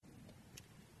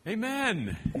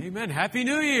Amen. Amen. Happy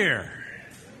New Year.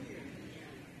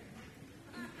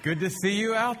 Good to see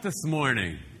you out this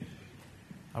morning.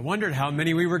 I wondered how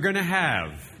many we were going to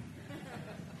have.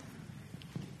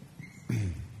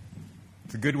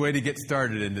 It's a good way to get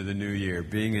started into the new year,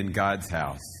 being in God's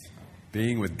house,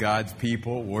 being with God's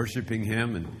people, worshiping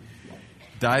Him, and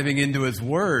diving into His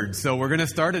Word. So we're going to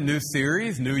start a new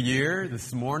series, New Year,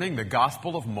 this morning, the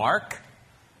Gospel of Mark.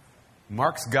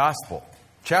 Mark's Gospel,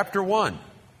 chapter 1.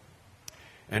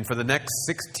 And for the next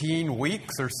 16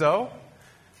 weeks or so,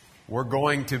 we're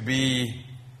going to be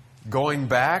going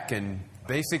back and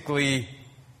basically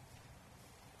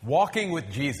walking with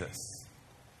Jesus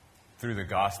through the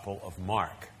Gospel of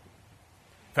Mark.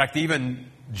 In fact, even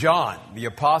John, the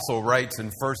apostle, writes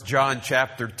in 1 John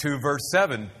chapter 2, verse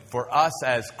 7, for us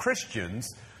as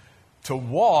Christians to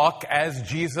walk as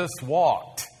Jesus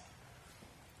walked.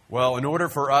 Well, in order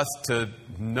for us to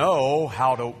know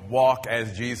how to walk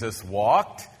as Jesus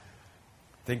walked,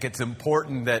 I think it's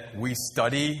important that we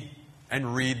study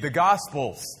and read the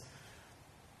Gospels.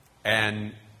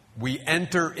 And we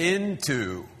enter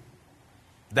into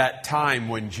that time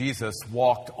when Jesus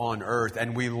walked on earth,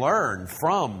 and we learn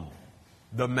from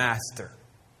the Master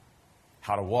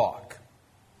how to walk.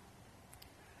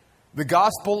 The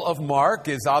Gospel of Mark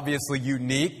is obviously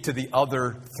unique to the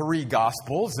other three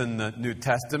Gospels in the New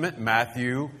Testament,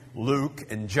 Matthew, Luke,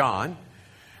 and John.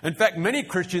 In fact, many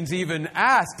Christians even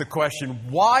ask the question,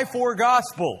 why four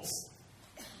Gospels?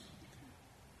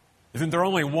 Isn't there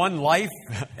only one life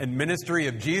and ministry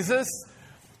of Jesus?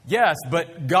 Yes,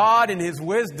 but God in His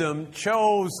wisdom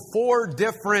chose four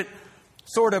different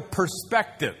sort of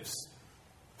perspectives,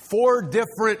 four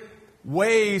different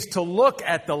ways to look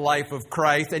at the life of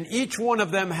Christ, and each one of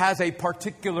them has a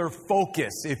particular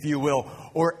focus, if you will,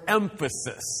 or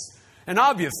emphasis. And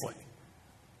obviously,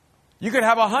 you could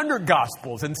have 100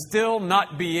 Gospels and still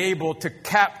not be able to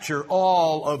capture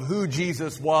all of who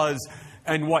Jesus was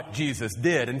and what Jesus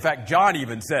did. In fact, John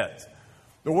even says,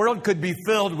 the world could be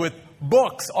filled with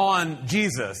books on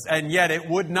Jesus, and yet it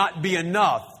would not be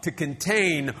enough to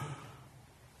contain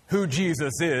who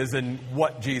Jesus is and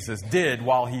what Jesus did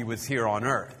while He was here on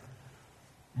earth.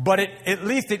 But at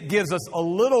least it gives us a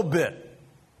little bit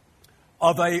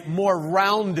of a more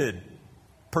rounded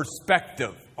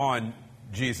perspective on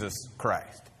Jesus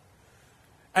Christ.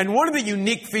 And one of the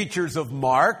unique features of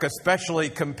Mark, especially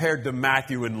compared to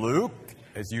Matthew and Luke,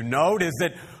 as you note, is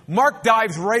that Mark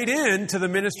dives right into the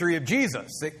ministry of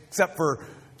Jesus, except for,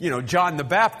 John the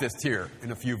Baptist here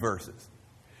in a few verses.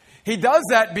 He does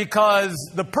that because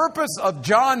the purpose of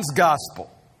John's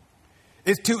gospel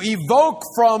is to evoke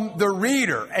from the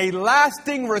reader a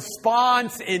lasting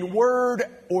response in word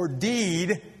or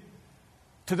deed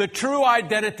to the true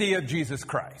identity of Jesus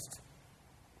Christ.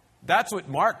 That's what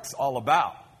Mark's all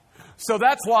about. So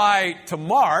that's why to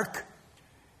Mark,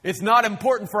 it's not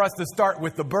important for us to start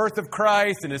with the birth of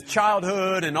Christ and His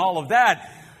childhood and all of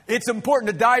that. It's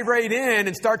important to dive right in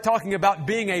and start talking about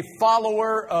being a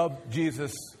follower of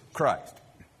Jesus Christ.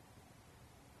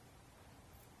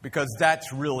 Because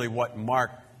that's really what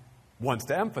Mark wants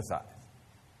to emphasize.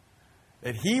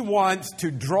 That he wants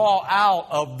to draw out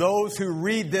of those who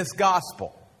read this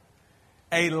gospel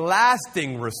a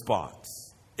lasting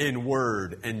response in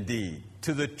word and deed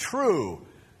to the true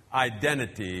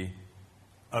identity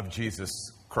of Jesus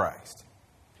Christ.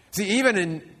 See, even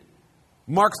in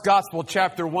Mark's Gospel,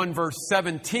 chapter 1, verse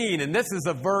 17, and this is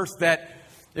a verse that,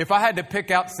 if I had to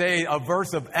pick out, say, a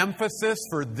verse of emphasis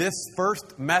for this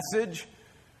first message,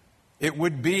 it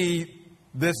would be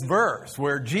this verse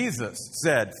where Jesus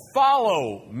said,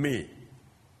 "Follow me,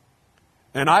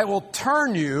 and I will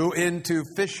turn you into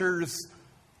fishers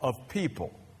of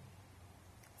people."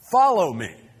 Follow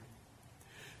me.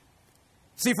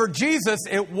 See, for Jesus,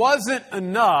 it wasn't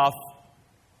enough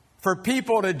for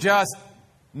people to just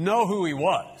know who He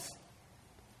was.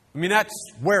 I mean, that's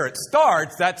where it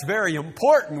starts. That's very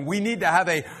important. We need to have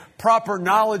a proper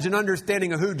knowledge and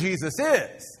understanding of who Jesus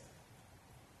is.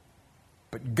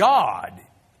 But God,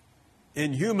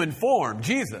 in human form,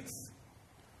 Jesus,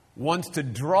 wants to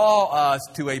draw us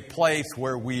to a place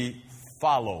where we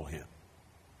follow Him.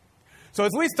 So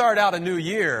as we start out a new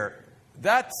year,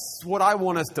 that's what I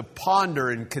want us to ponder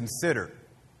and consider.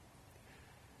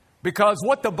 Because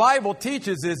what the Bible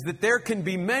teaches is that there can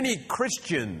be many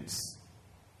Christians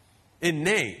in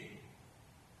name.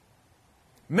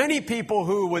 Many people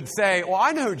who would say, well,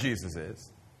 I know who Jesus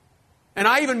is, and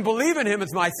I even believe in Him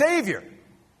as my Savior.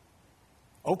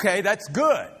 Okay, that's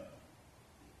good.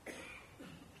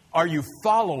 Are you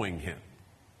following Him?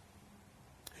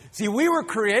 See, we were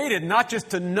created not just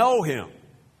to know Him.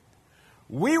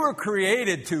 We were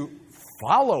created to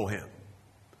follow Him.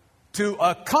 to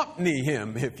accompany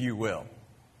him, if you will.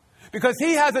 Because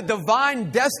he has a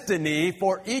divine destiny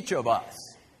for each of us.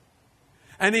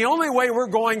 And the only way we're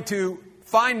going to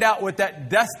find out what that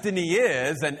destiny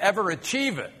is and ever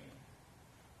achieve it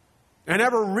and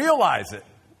ever realize it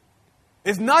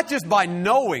is not just by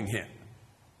knowing him,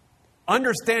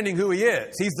 understanding who he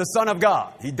is. He's the Son of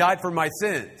God. He died for my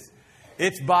sins.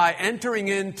 It's by entering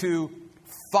into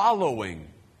following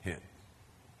him.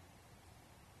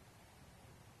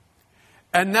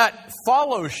 And that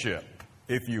fellowship,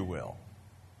 if you will,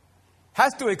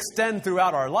 has to extend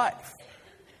throughout our life.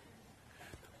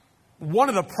 One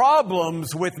of the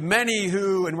problems with many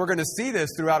who, and we're going to see this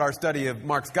throughout our study of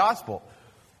Mark's gospel,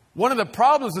 one of the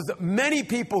problems is that many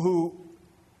people who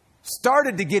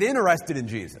started to get interested in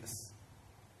Jesus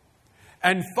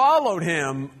and followed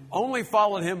him only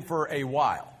followed him for a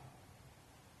while.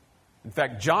 In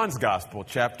fact, John's gospel,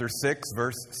 chapter 6,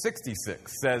 verse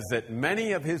 66, says that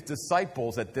many of his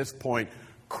disciples at this point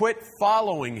quit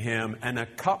following him and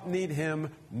accompanied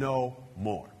him no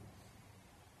more.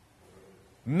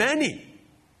 Many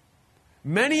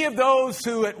of those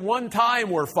who at one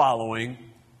time were following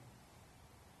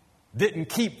didn't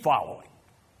keep following.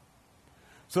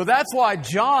 So that's why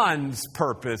John's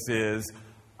purpose is,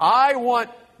 I want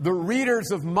the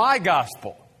readers of my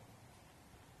gospel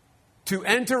to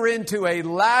enter into a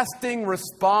lasting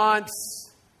response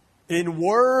in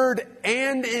word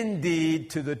and in deed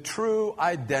to the true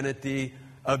identity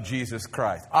of Jesus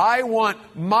Christ. I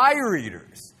want my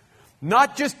readers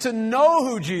not just to know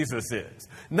who Jesus is,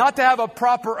 not to have a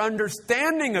proper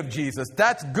understanding of Jesus.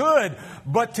 That's good,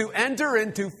 but to enter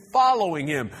into following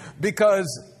him, because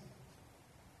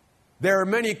there are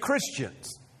many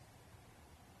Christians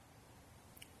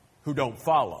who don't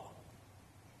follow,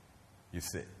 you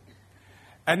see.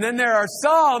 And then there are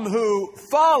some who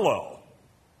follow.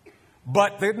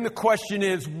 But then the question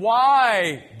is,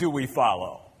 why do we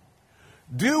follow?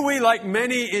 Do we, like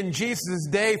many in Jesus'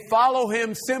 day, follow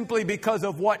him simply because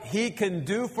of what he can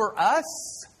do for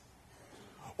us?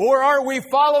 Or are we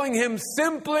following him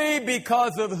simply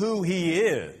because of who he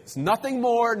is? Nothing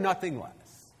more, nothing less.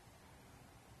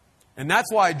 And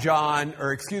that's why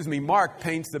Mark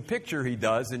paints the picture he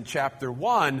does in chapter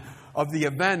 1 of the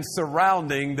events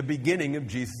surrounding the beginning of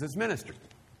Jesus' ministry.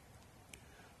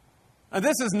 Now,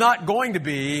 this is not going to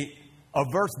be a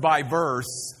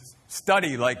verse-by-verse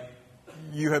study like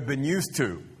you have been used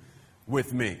to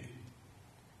with me.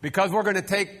 Because we're going to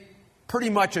take pretty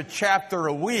much a chapter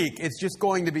a week. It's just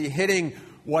going to be hitting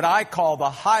what I call the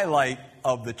highlight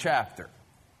of the chapter.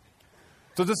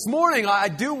 So this morning, I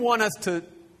do want us to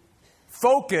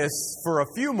focus for a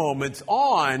few moments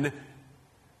on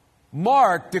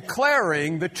Mark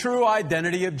declaring the true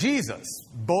identity of Jesus,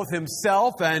 both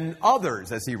himself and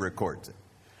others as he records it.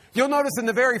 You'll notice in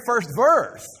the very first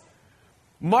verse,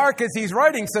 Mark, as he's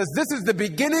writing, says, this is the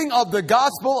beginning of the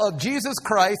gospel of Jesus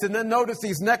Christ. And then notice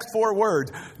these next four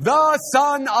words, the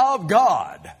Son of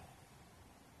God.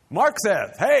 Mark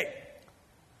says, hey,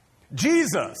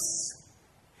 Jesus,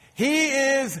 he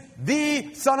is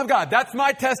the Son of God. That's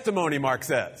my testimony, Mark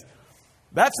says.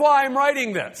 That's why I'm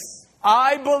writing this.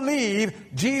 I believe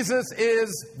Jesus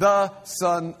is the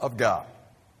Son of God.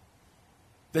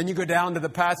 Then you go down to the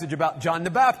passage about John the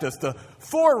Baptist, the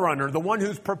forerunner, the one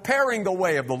who's preparing the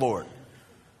way of the Lord.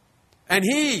 And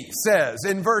he says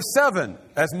in verse 7,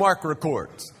 as Mark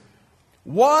records,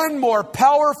 one more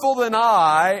powerful than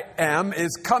I am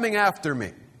is coming after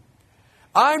me.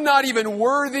 I'm not even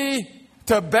worthy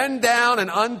to bend down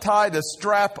and untie the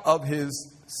strap of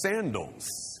his sandals.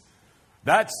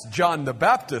 That's John the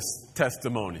Baptist's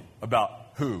testimony about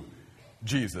who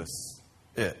Jesus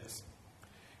is.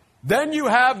 Then you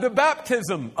have the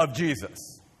baptism of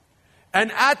Jesus.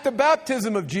 And at the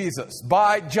baptism of Jesus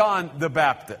by John the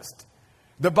Baptist,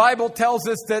 the Bible tells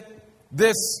us that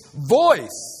this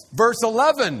voice, verse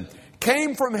 11,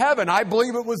 came from heaven. I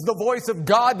believe it was the voice of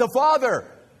God the Father.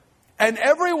 And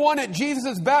everyone at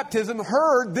Jesus' baptism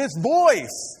heard this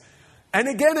voice. And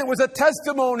again, it was a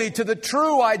testimony to the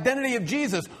true identity of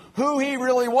Jesus, who he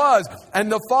really was.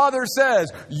 And the Father says,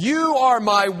 you are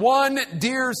my one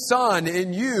dear Son.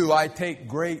 In you I take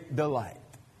great delight.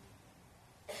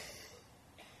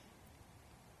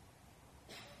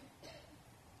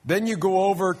 Then you go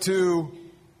over to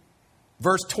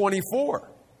verse 24.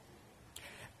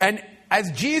 And as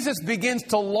Jesus begins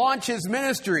to launch his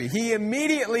ministry, he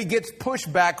immediately gets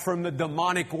pushback from the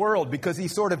demonic world, because he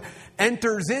sort of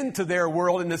enters into their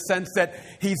world in the sense that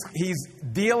he's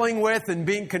dealing with and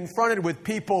being confronted with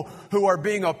people who are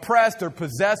being oppressed or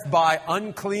possessed by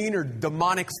unclean or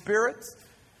demonic spirits.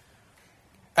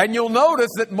 And you'll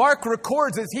notice that Mark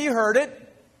records as he heard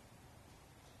it,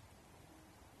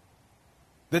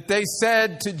 that they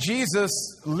said to Jesus,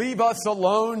 "Leave us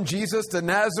alone, Jesus the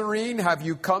Nazarene. Have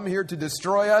you come here to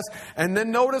destroy us?" And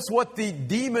then notice what the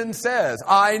demon says.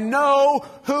 "I know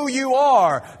who you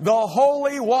are, the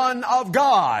Holy One of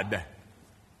God."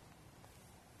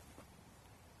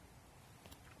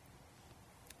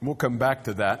 We'll come back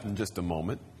to that in just a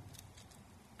moment.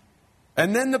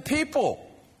 And then the people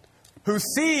who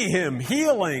see him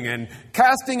healing and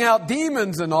casting out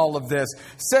demons and all of this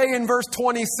say in verse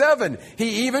 27,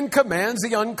 he even commands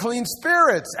the unclean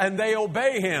spirits and they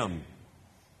obey him.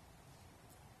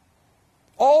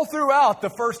 All throughout the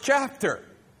first chapter,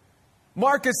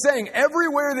 Mark is saying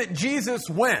everywhere that Jesus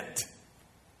went,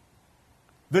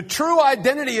 the true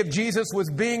identity of Jesus was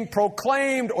being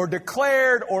proclaimed or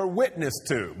declared or witnessed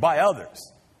to by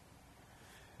others.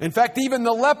 In fact, even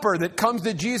the leper that comes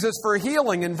to Jesus for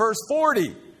healing in verse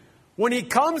 40, when he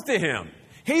comes to him,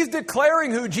 he's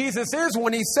declaring who Jesus is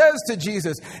when he says to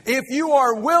Jesus, "If you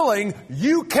are willing,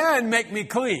 you can make me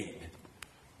clean."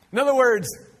 In other words,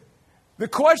 the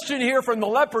question here from the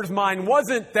leper's mind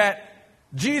wasn't that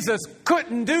Jesus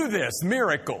couldn't do this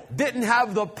miracle, didn't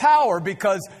have the power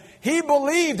because he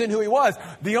believed in who he was.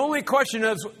 The only question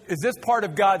is this part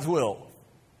of God's will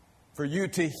for you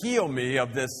to heal me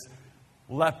of this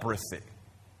leprosy?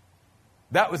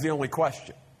 That was the only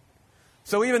question.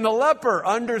 So even the leper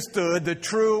understood the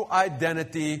true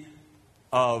identity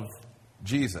of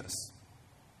Jesus.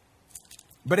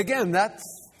 But again, that's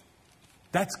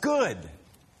good.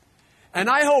 And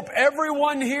I hope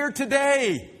everyone here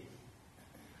today,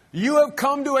 you have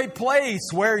come to a place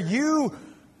where you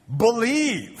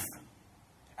believe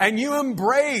and you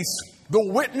embrace the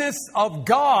witness of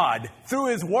God through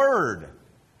His Word.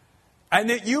 And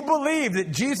that you believe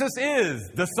that Jesus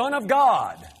is the Son of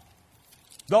God,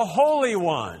 the Holy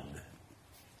One.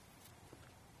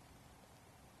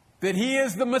 That He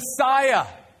is the Messiah.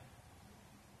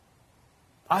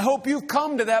 I hope you've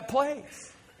come to that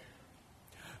place.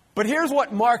 But here's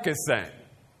what Mark is saying.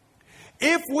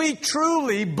 If we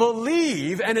truly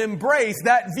believe and embrace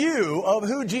that view of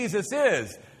who Jesus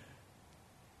is,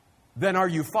 then are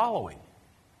you following?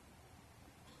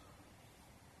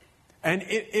 And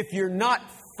if you're not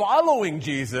following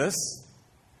Jesus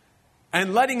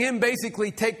and letting Him basically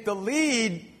take the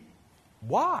lead,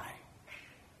 why?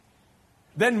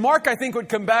 Then Mark, I think, would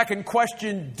come back and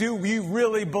question, do we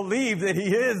really believe that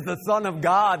He is the Son of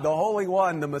God, the Holy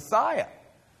One, the Messiah?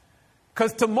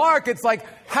 Because to Mark, it's like,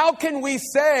 how can we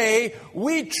say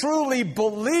we truly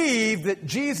believe that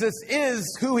Jesus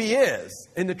is who He is,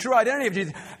 in the true identity of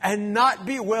Jesus, and not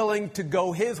be willing to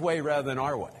go His way rather than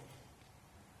our way?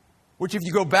 Which, if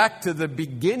you go back to the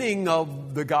beginning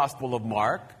of the Gospel of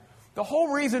Mark, the whole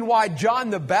reason why John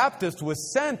the Baptist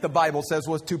was sent, the Bible says,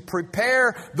 was to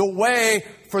prepare the way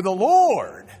for the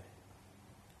Lord.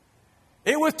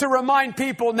 It was to remind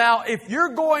people, now, if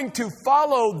you're going to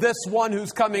follow this one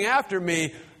who's coming after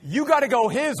me, you got to go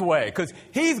His way, because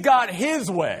He's got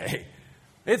His way.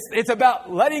 It's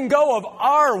about letting go of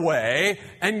our way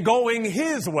and going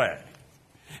His way.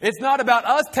 It's not about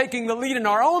us taking the lead in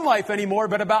our own life anymore,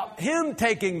 but about Him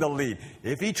taking the lead,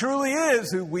 if He truly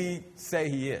is who we say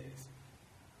He is.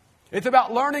 It's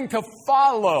about learning to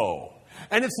follow.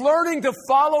 And it's learning to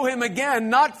follow Him again,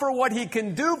 not for what He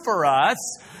can do for us,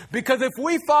 because if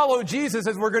we follow Jesus,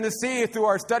 as we're going to see through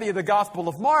our study of the Gospel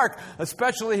of Mark,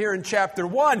 especially here in chapter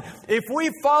 1, if we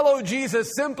follow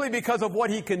Jesus simply because of what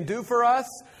He can do for us,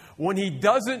 when He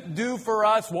doesn't do for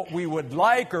us what we would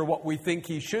like or what we think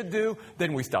He should do,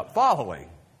 then we stop following.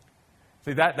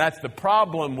 See, that's the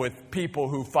problem with people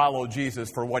who follow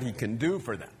Jesus for what He can do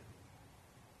for them.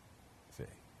 See.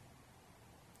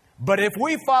 But if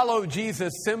we follow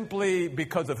Jesus simply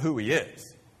because of who He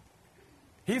is,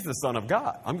 He's the Son of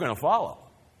God, I'm going to follow.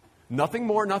 Nothing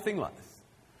more, nothing less.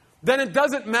 Then it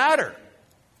doesn't matter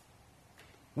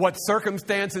what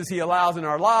circumstances He allows in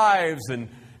our lives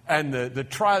and the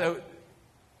trial.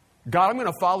 God, I'm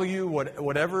going to follow you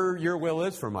whatever your will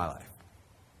is for my life.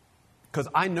 Because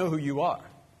I know who you are.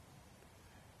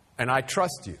 And I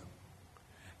trust you.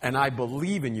 And I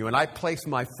believe in you. And I place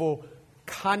my full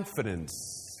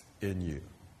confidence in you.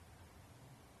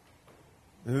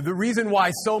 And the reason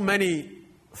why so many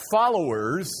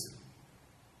followers,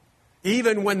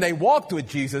 even when they walked with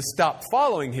Jesus, stopped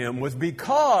following Him was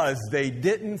because they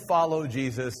didn't follow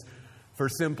Jesus for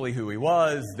simply who He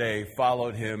was. They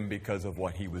followed Him because of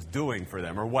what He was doing for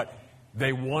them or what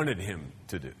they wanted Him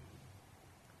to do.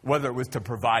 Whether it was to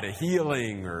provide a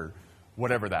healing or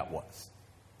whatever that was.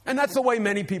 And that's the way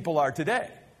many people are today.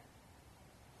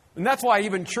 And that's why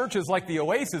even churches like the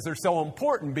Oasis are so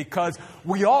important, because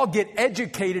we all get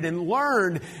educated and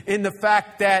learn in the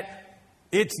fact that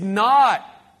it's not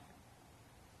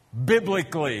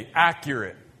biblically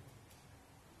accurate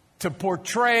to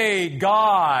portray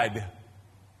God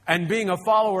and being a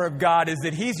follower of God is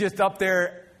that He's just up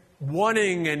there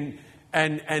wanting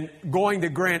and going to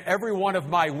grant every one of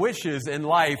my wishes in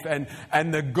life.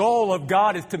 And the goal of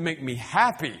God is to make me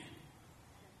happy,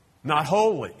 not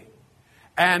holy.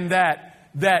 And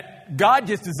that God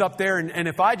just is up there, and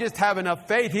if I just have enough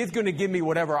faith, He's going to give me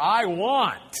whatever I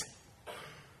want.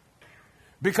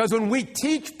 Because when we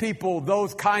teach people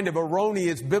those kind of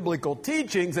erroneous biblical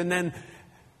teachings, and then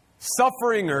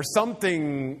suffering or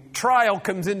trial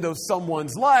comes into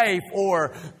someone's life,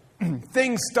 or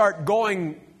things start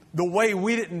going the way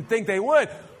we didn't think they would,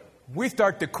 we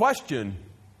start to question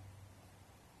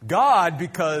God,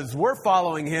 because we're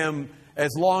following Him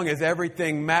as long as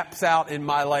everything maps out in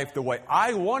my life the way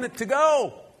I want it to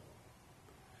go.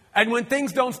 And when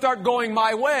things don't start going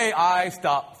my way, I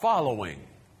stop following.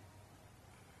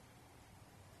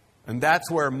 And that's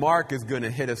where Mark is going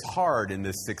to hit us hard in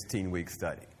this 16-week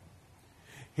study.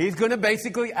 He's going to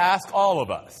basically ask all of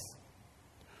us,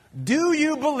 do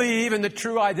you believe in the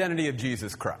true identity of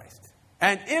Jesus Christ?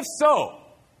 And if so,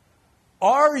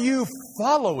 are you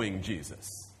following Jesus?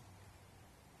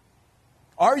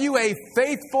 Are you a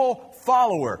faithful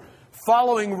follower,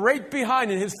 following right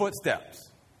behind in His footsteps?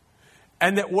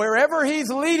 And that wherever He's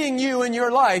leading you in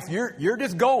your life, you're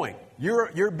just going.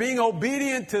 You're being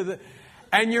obedient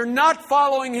and you're not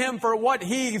following Him for what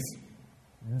He's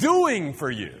doing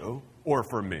for you or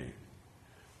for me.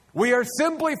 We are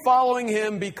simply following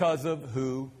Him because of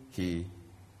who He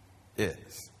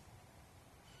is.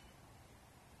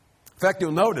 In fact,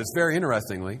 you'll notice, very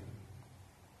interestingly,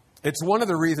 it's one of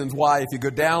the reasons why, if you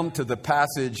go down to the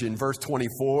passage in verse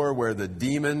 24 where the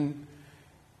demon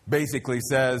basically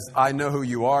says, I know who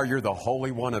you are, you're the Holy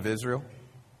One of Israel.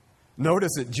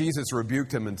 Notice that Jesus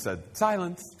rebuked him and said,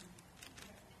 silence.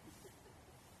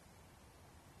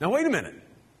 Now wait a minute.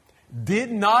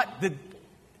 Did not the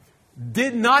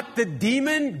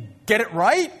demon get it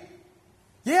right?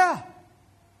 Yeah.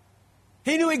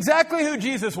 He knew exactly who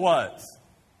Jesus was.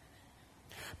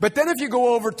 But then if you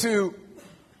go over to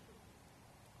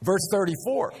verse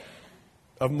 34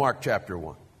 of Mark chapter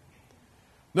 1.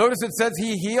 Notice it says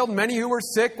He healed many who were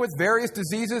sick with various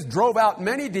diseases, drove out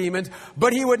many demons,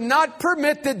 but He would not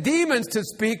permit the demons to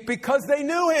speak because they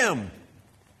knew Him.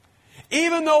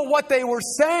 Even though what they were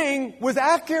saying was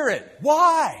accurate.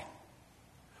 Why?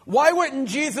 Why wouldn't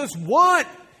Jesus want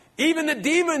even the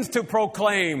demons to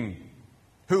proclaim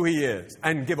who He is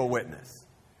and give a witness?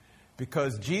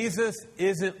 Because Jesus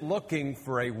isn't looking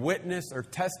for a witness or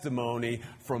testimony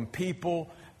from people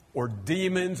or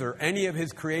demons or any of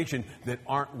His creation that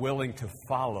aren't willing to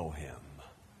follow Him.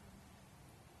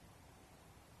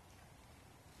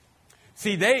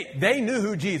 See, they knew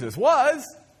who Jesus was.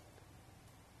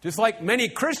 Just like many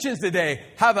Christians today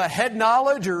have a head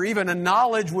knowledge or even a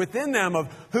knowledge within them of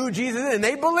who Jesus is. And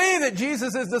they believe that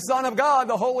Jesus is the Son of God,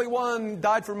 the Holy One,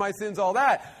 died for my sins, all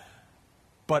that.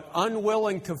 But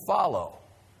unwilling to follow.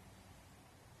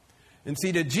 And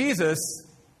see, to Jesus,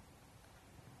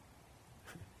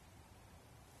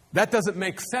 that doesn't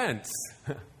make sense.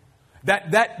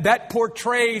 That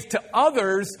portrays to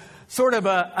others sort of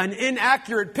an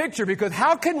inaccurate picture, because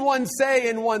how can one say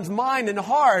in one's mind and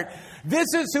heart, this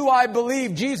is who I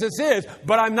believe Jesus is,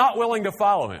 but I'm not willing to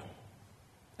follow Him?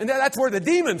 And that's where the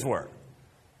demons were.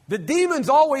 The demons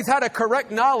always had a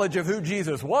correct knowledge of who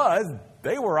Jesus was.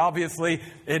 They were obviously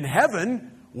in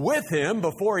heaven with Him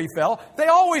before He fell. They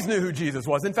always knew who Jesus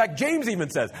was. In fact, James even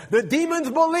says, the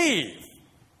demons believe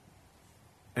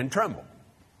and tremble.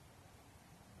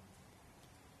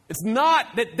 It's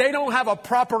not that they don't have a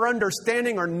proper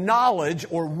understanding or knowledge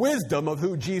or wisdom of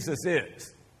who Jesus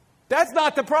is. That's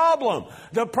not the problem.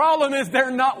 The problem is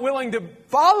they're not willing to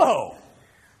follow.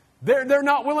 They're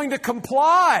not willing to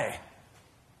comply.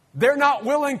 They're not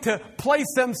willing to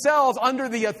place themselves under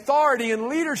the authority and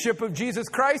leadership of Jesus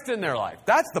Christ in their life.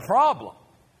 That's the problem.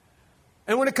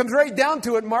 And when it comes right down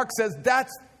to it, Mark says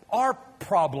that's our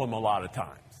problem a lot of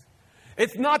times.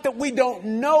 It's not that we don't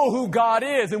know who God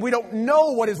is and we don't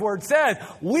know what His Word says.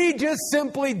 We just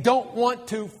simply don't want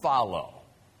to follow.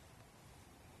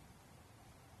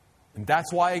 And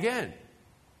that's why, again,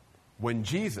 when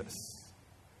Jesus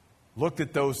looked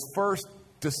at those first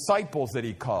disciples that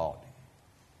He called,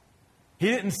 He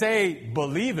didn't say,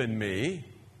 believe in me.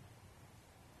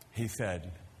 He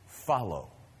said,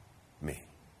 follow me.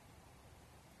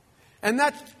 And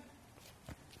that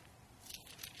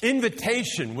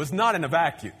invitation was not in a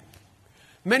vacuum.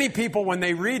 Many people, when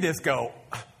they read this, go,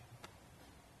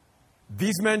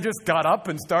 these men just got up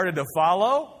and started to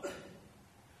follow?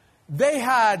 they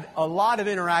had a lot of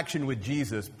interaction with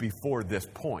Jesus before this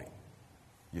point,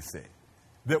 you see,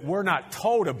 that we're not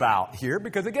told about here.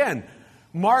 Because again,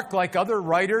 Mark, like other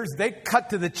writers, they cut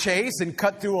to the chase and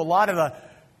cut through a lot of the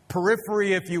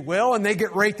periphery, if you will, and they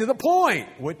get right to the point,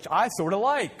 which I sort of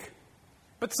like.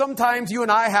 But sometimes you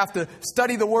and I have to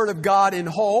study the Word of God in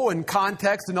whole and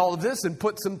context and all of this and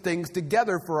put some things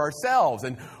together for ourselves.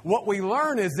 And what we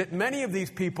learn is that many of these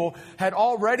people had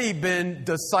already been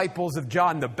disciples of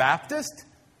John the Baptist.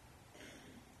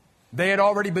 They had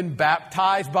already been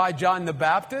baptized by John the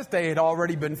Baptist. They had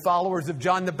already been followers of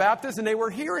John the Baptist, and they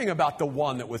were hearing about the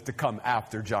one that was to come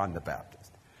after John the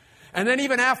Baptist. And then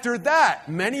even after that,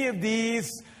 many of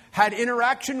these had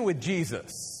interaction with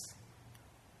Jesus.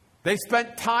 They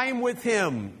spent time with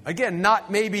him. Again, not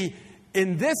maybe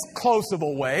in this close of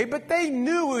a way, but they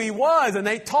knew who he was and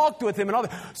they talked with him and all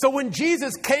that. So when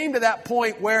Jesus came to that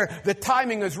point where the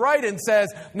timing is right and says,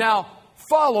 now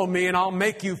follow me and I'll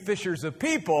make you fishers of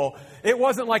people, it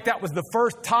wasn't like that was the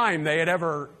first time they had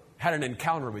ever had an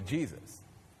encounter with Jesus.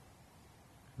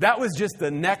 That was just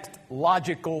the next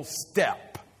logical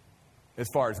step as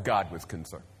far as God was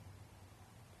concerned.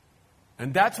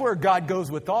 And that's where God goes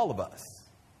with all of us.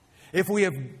 If we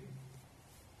have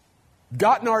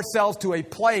gotten ourselves to a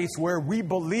place where we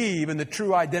believe in the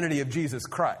true identity of Jesus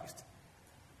Christ,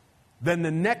 then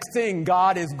the next thing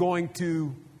God is going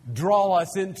to draw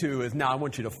us into is, now I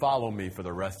want you to follow me for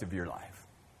the rest of your life.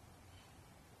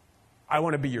 I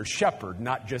want to be your shepherd,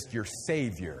 not just your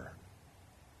savior.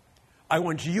 I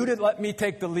want you to let me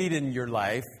take the lead in your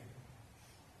life.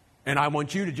 And I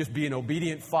want you to just be an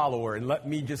obedient follower and let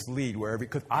me just lead wherever,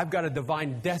 because I've got a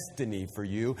divine destiny for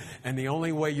you. And the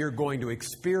only way you're going to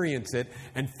experience it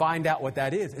and find out what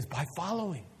that is by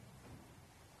following.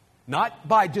 Not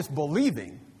by just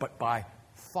believing, but by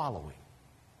following.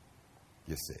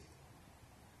 You see.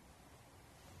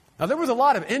 Now there was a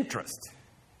lot of interest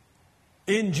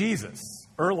in Jesus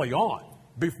early on.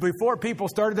 Before people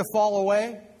started to fall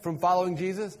away from following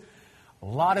Jesus, a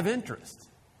lot of interest.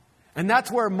 And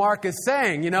that's where Mark is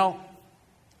saying, a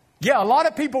lot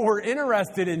of people were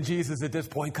interested in Jesus at this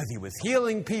point because he was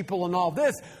healing people and all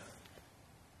this.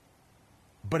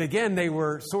 But again, they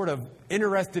were sort of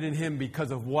interested in him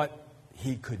because of what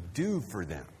he could do for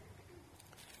them.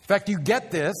 In fact, you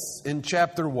get this in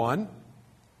chapter 1.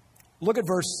 Look at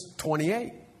verse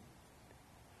 28.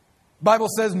 The Bible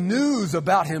says news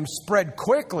about him spread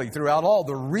quickly throughout all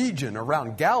the region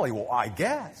around Galilee. Well, I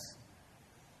guess.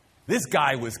 This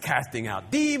guy was casting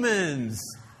out demons.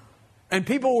 And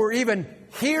people were even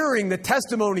hearing the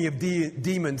testimony of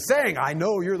demons saying, I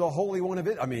know you're the Holy One of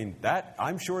it. I mean,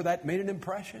 I'm sure that made an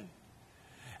impression.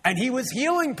 And he was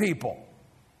healing people.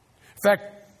 In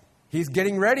fact, he's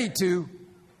getting ready to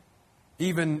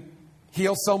even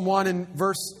heal someone in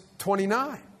verse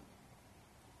 29.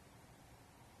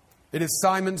 It is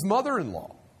Simon's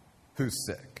mother-in-law who's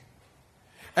sick.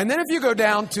 And then if you go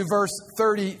down to verse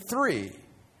 33,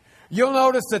 you'll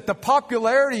notice that the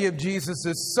popularity of Jesus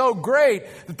is so great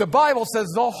that the Bible says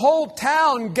the whole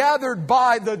town gathered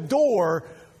by the door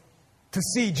to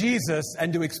see Jesus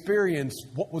and to experience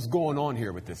what was going on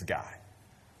here with this guy.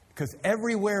 Because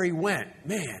everywhere he went,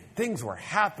 man, things were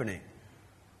happening.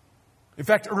 In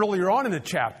fact, earlier on in the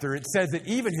chapter, it says that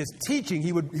even his teaching,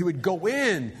 he would go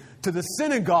in to the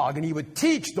synagogue and he would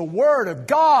teach the Word of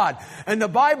God. And the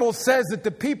Bible says that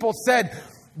the people said,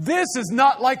 this is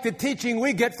not like the teaching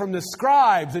we get from the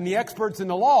scribes and the experts in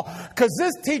the law, because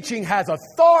this teaching has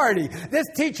authority. This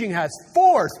teaching has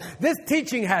force. This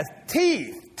teaching has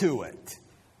teeth to it.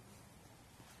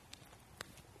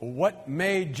 What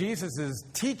made Jesus'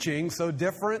 teaching so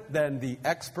different than the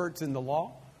experts in the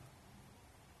law?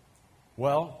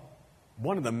 Well,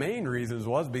 one of the main reasons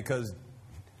was because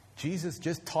Jesus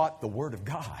just taught the Word of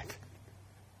God.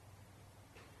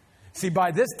 See,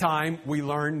 by this time, we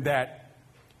learned that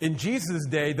in Jesus'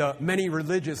 day, the many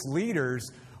religious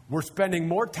leaders were spending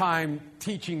more time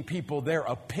teaching people their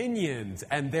opinions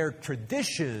and their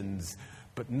traditions,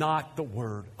 but not the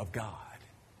Word of God.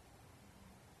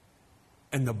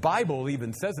 And the Bible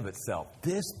even says of itself,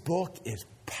 this book is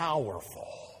powerful.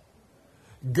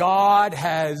 God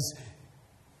has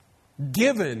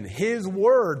given His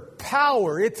Word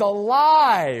power. It's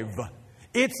alive.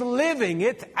 It's living.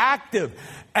 It's active.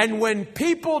 And when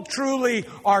people truly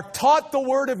are taught the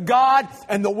Word of God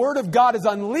and the Word of God is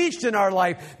unleashed in our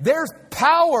life, there's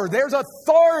power, there's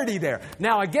authority there.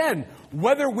 Now again,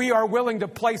 whether we are willing to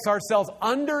place ourselves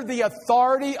under the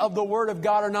authority of the Word of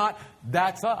God or not,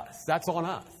 that's us. That's on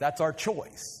us. That's our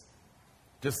choice.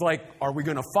 Just like, are we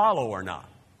going to follow or not?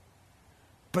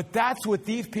 But that's what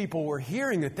these people were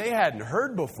hearing that they hadn't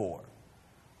heard before.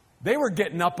 They were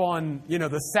getting up on,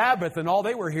 the Sabbath, and all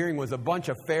they were hearing was a bunch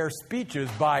of fair speeches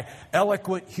by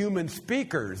eloquent human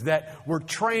speakers that were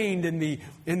trained in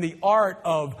the art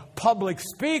of public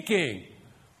speaking.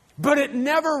 But it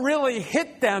never really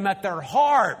hit them at their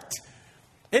heart.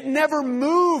 It never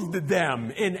moved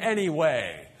them in any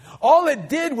way. All it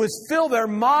did was fill their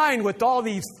mind with all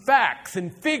these facts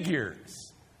and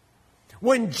figures.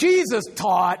 When Jesus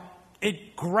taught,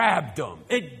 it grabbed them.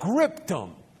 It gripped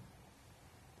them.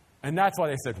 And that's why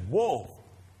they said, whoa.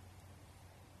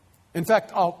 In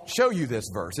fact, I'll show you this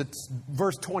verse. It's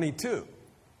verse 22,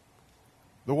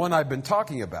 the one I've been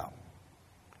talking about,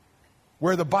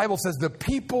 where the Bible says the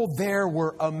people there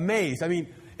were amazed. I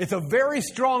mean, it's a very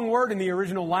strong word in the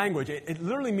original language. It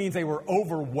literally means they were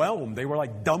overwhelmed. They were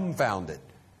like dumbfounded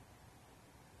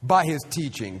by his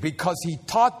teaching, because he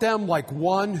taught them like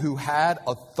one who had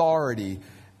authority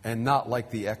and not like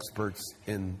the experts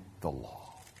in the law.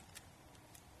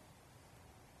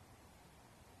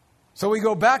 So we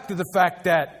go back to the fact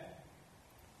that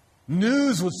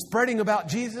news was spreading about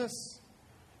Jesus.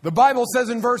 The Bible says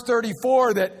in verse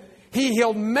 34 that he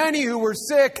healed many who were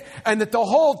sick and that the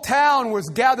whole town was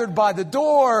gathered by the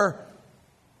door.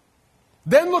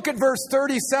 Then look at verse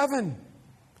 37.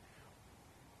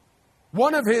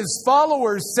 One of his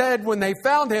followers said when they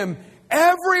found him,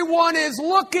 "Everyone is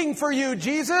looking for you,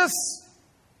 Jesus.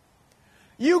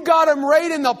 You got him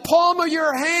right in the palm of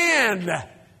your hand."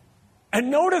 And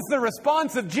notice the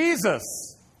response of Jesus.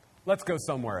 Let's go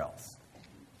somewhere else.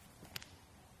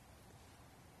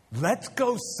 Let's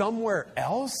go somewhere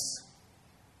else?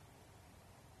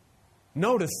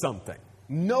 Notice something.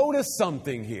 Notice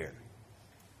something here.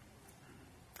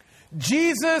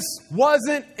 Jesus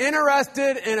wasn't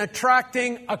interested in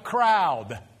attracting a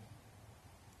crowd.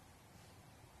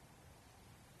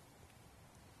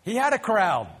 He had a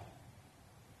crowd.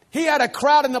 He had a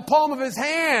crowd in the palm of his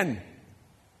hand.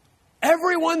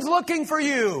 Everyone's looking for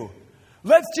you.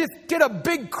 Let's just get a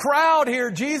big crowd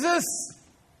here, Jesus.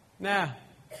 Nah,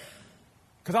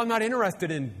 because I'm not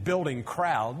interested in building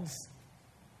crowds.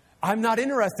 I'm not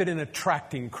interested in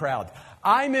attracting crowds.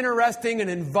 I'm interested in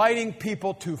inviting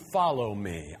people to follow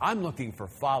me. I'm looking for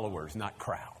followers, not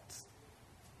crowds.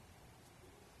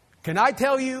 Can I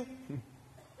tell you,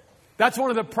 that's one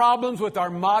of the problems with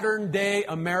our modern day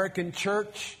American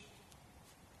church,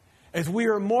 is we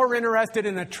are more interested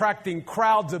in attracting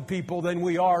crowds of people than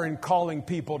we are in calling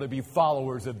people to be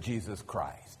followers of Jesus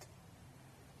Christ.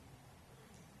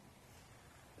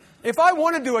 If I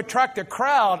wanted to attract a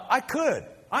crowd, I could.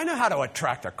 I know how to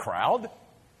attract a crowd.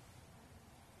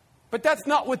 But that's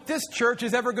not what this church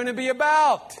is ever going to be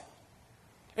about.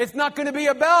 It's not going to be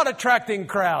about attracting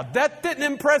crowd. That didn't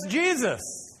impress Jesus.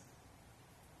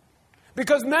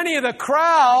 Because many of the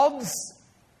crowds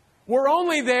were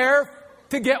only there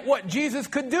to get what Jesus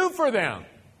could do for them.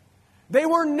 They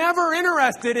were never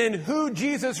interested in who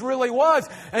Jesus really was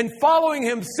and following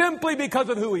him simply because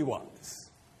of who he was.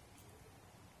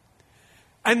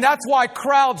 And that's why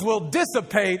crowds will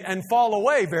dissipate and fall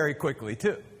away very quickly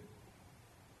too.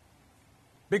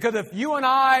 Because if you and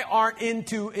I aren't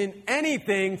in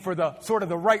anything for the sort of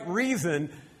the right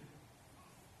reason,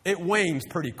 it wanes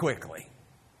pretty quickly.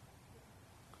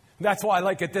 That's why,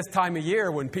 like at this time of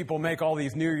year, when people make all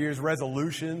these New Year's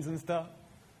resolutions and stuff,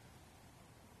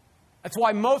 that's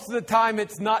why most of the time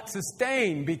it's not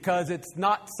sustained, because it's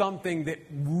not something that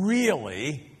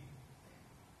really,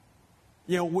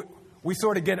 we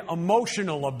sort of get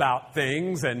emotional about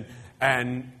things and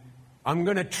I'm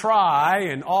going to try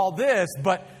and all this,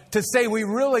 but to say we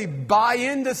really buy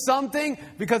into something,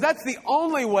 because that's the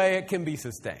only way it can be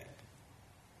sustained.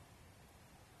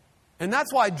 And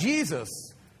that's why Jesus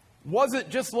wasn't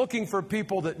just looking for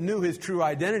people that knew his true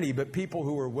identity, but people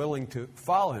who were willing to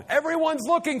follow him. Everyone's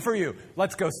looking for you.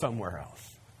 Let's go somewhere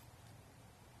else.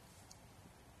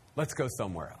 Let's go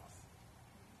somewhere else.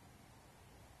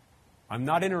 I'm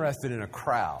not interested in a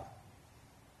crowd.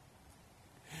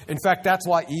 In fact, that's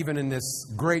why even in this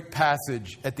great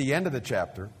passage at the end of the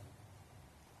chapter,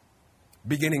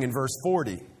 beginning in verse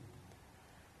 40,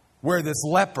 where this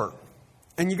leper,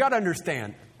 and you got to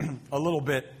understand a little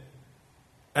bit,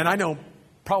 and I know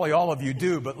probably all of you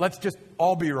do, but let's just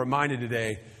all be reminded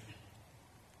today.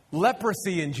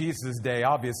 Leprosy in Jesus' day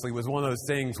obviously was one of those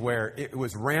things where it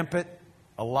was rampant.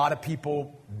 A lot of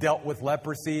people dealt with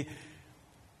leprosy.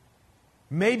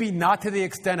 Maybe not to the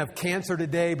extent of cancer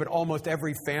today, but almost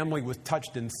every family was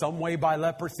touched in some way by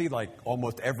leprosy. Like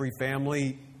almost every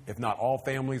family, if not all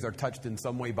families, are touched in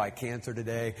some way by cancer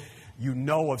today. You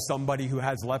know of somebody who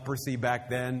has leprosy back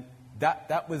then.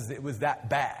 It was that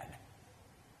bad.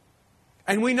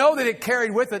 And we know that it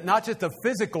carried with it not just a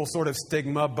physical sort of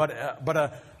stigma,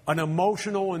 but an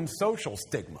emotional and social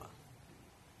stigma.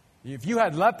 If you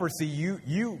had leprosy,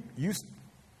 you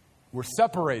were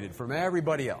separated from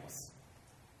everybody else.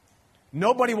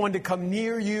 Nobody wanted to come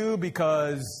near you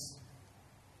because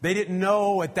they didn't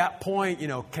know at that point,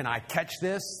 can I catch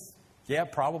this? Yeah,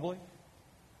 probably.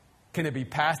 Can it be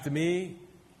passed to me?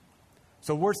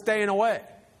 So we're staying away.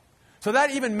 So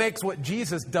that even makes what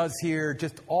Jesus does here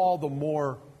just all the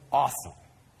more awesome.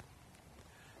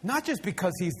 Not just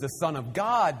because he's the Son of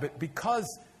God, but because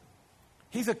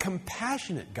he's a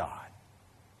compassionate God.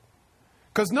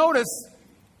 Because notice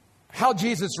how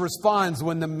Jesus responds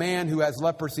when the man who has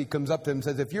leprosy comes up to him and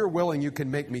says, if you're willing, you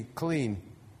can make me clean.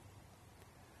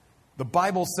 The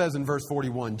Bible says in verse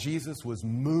 41, Jesus was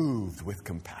moved with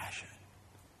compassion.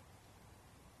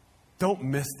 Don't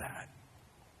miss that.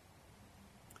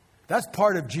 That's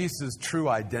part of Jesus' true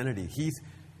identity.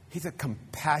 He's a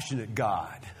compassionate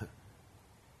God.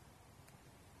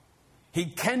 He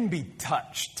can be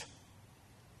touched.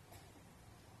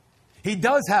 He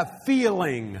does have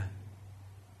feeling.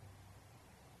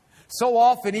 So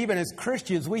often, even as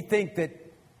Christians, we think that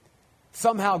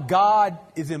somehow God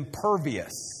is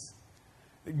impervious.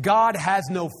 God has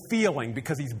no feeling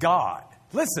because he's God.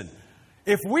 Listen,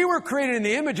 if we were created in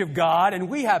the image of God and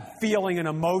we have feeling and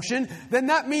emotion, then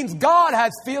that means God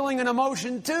has feeling and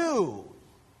emotion too.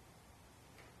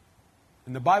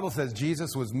 And the Bible says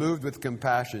Jesus was moved with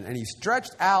compassion and he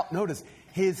stretched out, notice,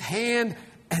 his hand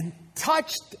and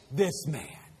touched this man.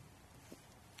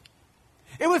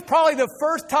 It was probably the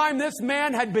first time this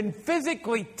man had been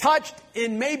physically touched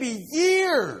in maybe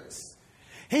years.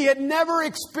 He had never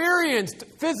experienced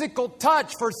physical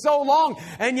touch for so long.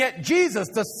 And yet Jesus,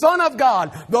 the Son of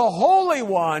God, the Holy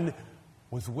One,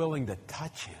 was willing to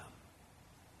touch him.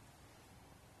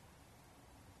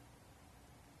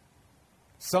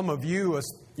 Some of you,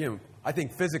 I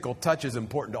think physical touch is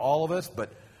important to all of us,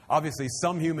 but obviously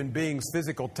some human beings,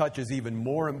 physical touch is even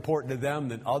more important to them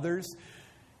than others.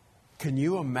 Can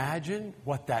you imagine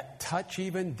what that touch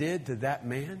even did to that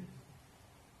man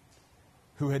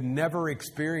who had never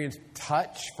experienced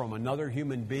touch from another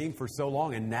human being for so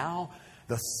long, and now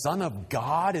the Son of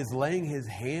God is laying his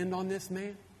hand on this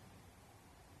man?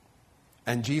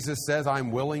 And Jesus says,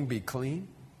 I'm willing, be clean.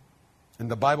 And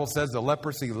the Bible says the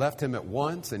leprosy left him at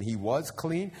once and he was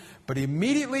clean. But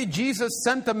immediately Jesus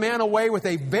sent the man away with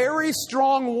a very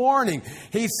strong warning.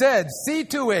 He said, see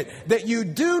to it that you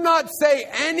do not say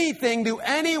anything to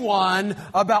anyone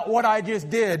about what I just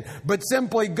did, but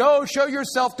simply go show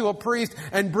yourself to a priest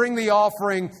and bring the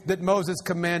offering that Moses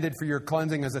commanded for your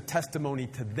cleansing as a testimony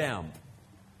to them.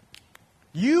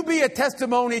 You be a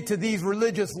testimony to these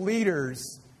religious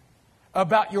leaders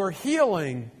about your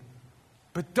healing,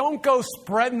 but don't go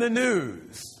spreading the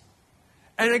news.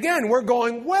 And again, we're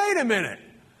going, wait a minute.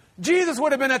 Jesus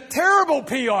would have been a terrible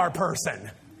PR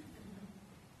person.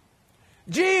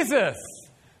 Jesus,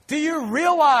 do you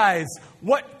realize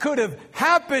what could have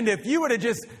happened if you would have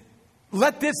just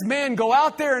let this man go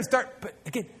out there and start? But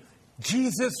again,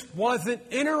 Jesus wasn't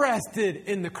interested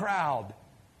in the crowd.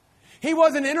 He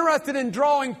wasn't interested in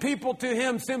drawing people to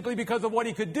him simply because of what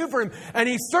he could do for him. And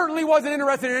he certainly wasn't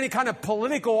interested in any kind of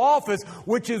political office,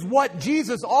 which is what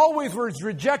Jesus always was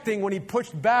rejecting when he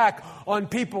pushed back on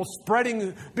people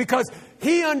spreading, because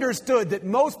he understood that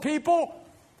most people,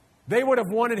 they would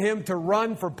have wanted him to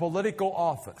run for political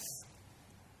office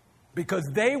because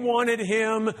they wanted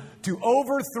him to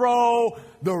overthrow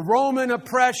the Roman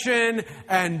oppression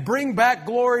and bring back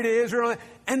glory to Israel.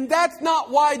 And that's not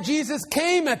why Jesus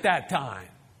came at that time.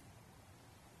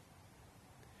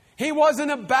 He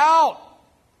wasn't about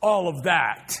all of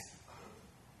that,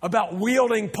 about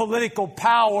wielding political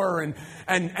power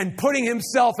and putting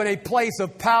himself in a place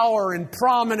of power and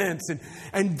prominence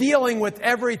and dealing with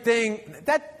everything.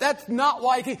 That's not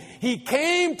why he came. He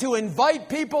came to invite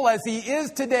people as he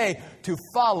is today to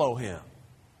follow him.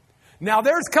 Now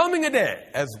there's coming a day,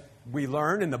 as we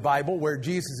learn in the Bible, where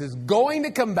Jesus is going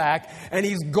to come back and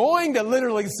he's going to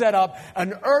literally set up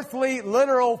an earthly,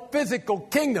 literal, physical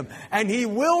kingdom. And he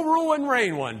will rule and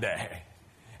reign one day.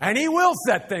 And he will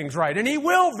set things right. And he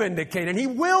will vindicate. And he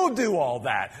will do all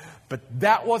that. But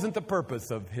that wasn't the purpose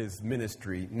of his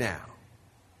ministry now.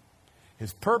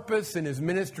 His purpose in his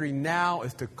ministry now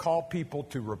is to call people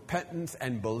to repentance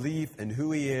and belief in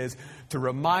who he is, to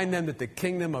remind them that the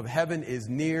kingdom of heaven is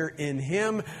near in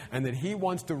him and that he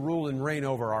wants to rule and reign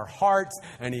over our hearts,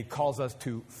 and he calls us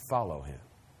to follow him.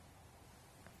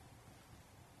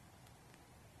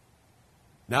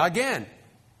 Now again,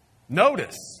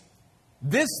 notice,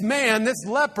 this man, this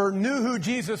leper, knew who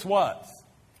Jesus was.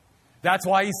 That's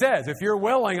why he says, if you're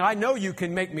willing, I know you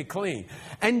can make me clean.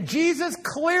 And Jesus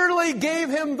clearly gave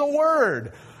him the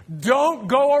word. Don't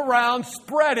go around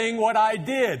spreading what I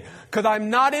did, because I'm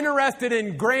not interested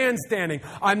in grandstanding.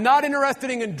 I'm not interested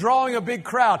in drawing a big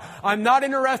crowd. I'm not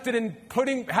interested in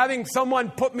having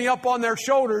someone put me up on their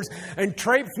shoulders and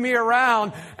traipse me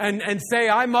around and say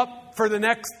I'm up for the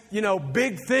next,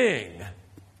 big thing.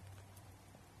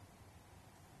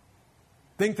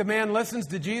 Think the man listens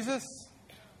to Jesus?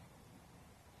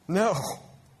 No.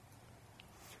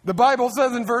 The Bible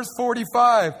says in verse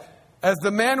 45, as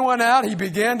the man went out, he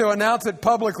began to announce it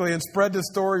publicly and spread the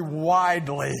story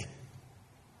widely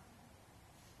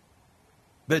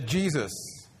that Jesus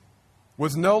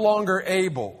was no longer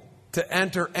able to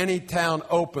enter any town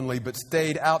openly, but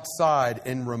stayed outside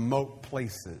in remote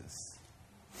places.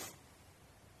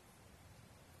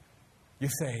 You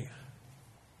say,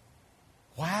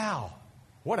 wow,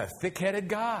 what a thick-headed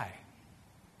guy.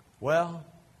 Well,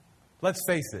 let's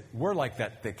face it, we're like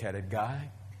that thick-headed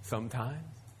guy sometimes.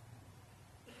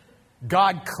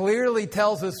 God clearly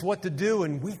tells us what to do,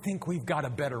 and we think we've got a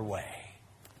better way.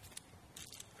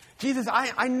 Jesus,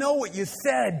 I know what you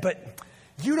said, but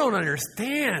you don't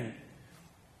understand.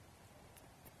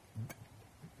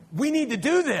 We need to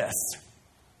do this.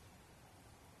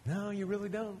 No, you really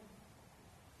don't.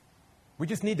 We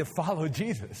just need to follow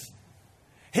Jesus.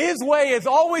 His way is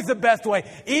always the best way,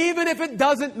 even if it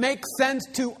doesn't make sense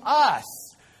to us,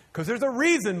 because there's a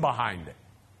reason behind it,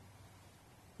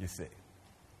 you see.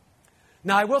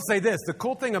 Now, I will say this. The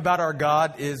cool thing about our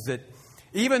God is that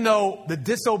even though the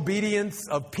disobedience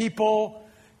of people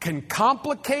can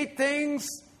complicate things,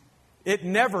 it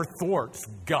never thwarts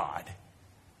God.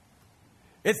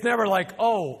 It's never like,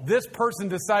 oh, this person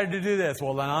decided to do this.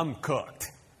 Well, then I'm cooked.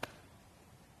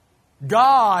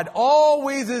 God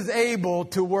always is able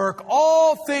to work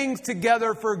all things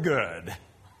together for good.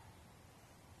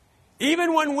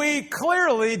 Even when we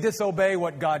clearly disobey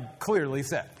what God clearly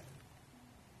said.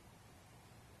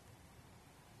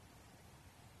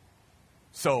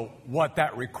 So what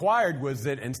that required was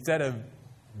that instead of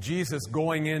Jesus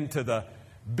going into the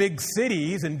big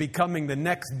cities and becoming the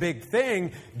next big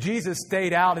thing, Jesus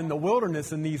stayed out in the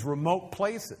wilderness in these remote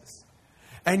places.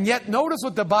 And yet notice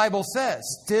what the Bible says.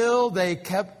 Still they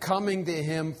kept coming to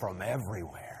him from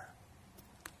everywhere.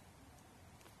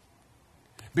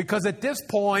 Because at this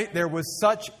point there was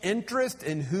such interest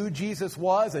in who Jesus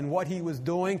was and what he was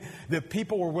doing that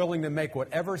people were willing to make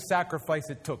whatever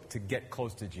sacrifice it took to get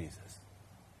close to Jesus.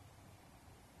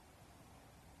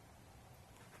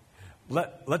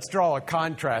 Let's draw a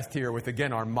contrast here with,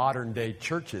 again, our modern day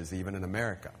churches, even in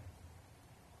America.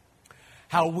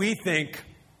 How we think,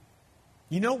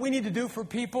 you know what we need to do for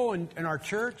people in our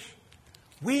church?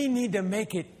 We need to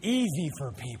make it easy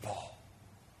for people.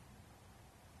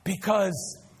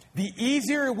 Because the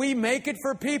easier we make it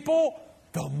for people,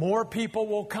 the more people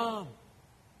will come.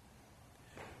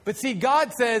 But see,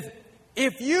 God says,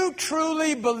 if you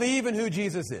truly believe in who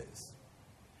Jesus is,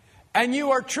 and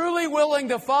you are truly willing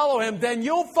to follow him, then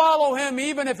you'll follow him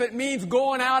even if it means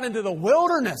going out into the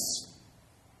wilderness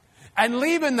and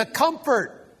leaving the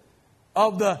comfort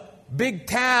of the big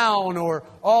town or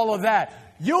all of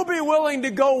that. You'll be willing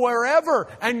to go wherever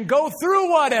and go through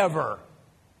whatever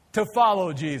to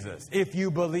follow Jesus if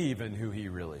you believe in who he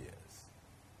really is.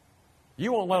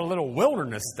 You won't let a little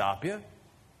wilderness stop you.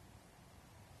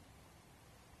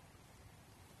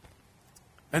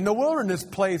 And the wilderness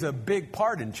plays a big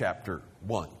part in chapter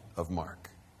 1 of Mark.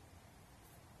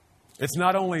 It's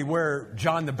not only where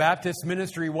John the Baptist's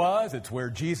ministry was, it's where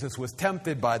Jesus was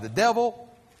tempted by the devil.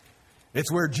 It's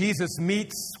where Jesus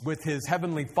meets with his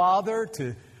heavenly Father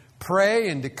to pray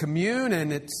and to commune,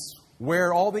 and it's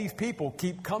where all these people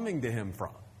keep coming to him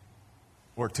from,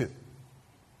 or to.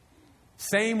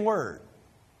 Same word,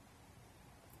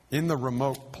 in the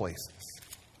remote places.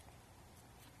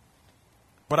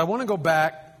 But I want to go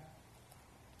back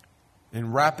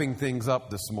in wrapping things up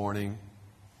this morning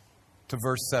to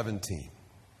verse 17.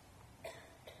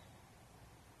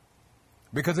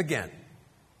 Because again,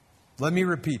 let me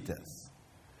repeat this.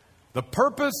 The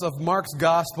purpose of Mark's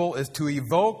gospel is to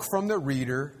evoke from the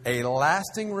reader a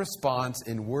lasting response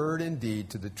in word and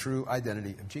deed to the true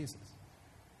identity of Jesus.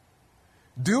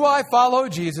 Do I follow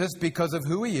Jesus because of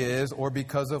who he is or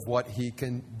because of what he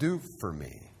can do for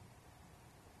me?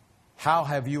 How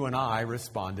have you and I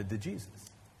responded to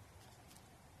Jesus?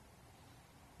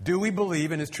 Do we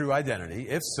believe in his true identity?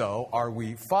 If so, are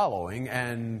we following?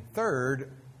 And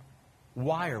third,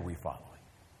 why are we following?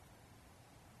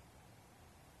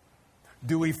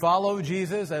 Do we follow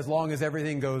Jesus as long as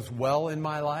everything goes well in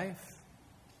my life?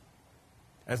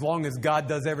 As long as God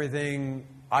does everything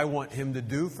I want him to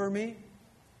do for me?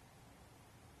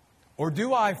 Or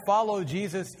do I follow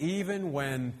Jesus even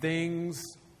when things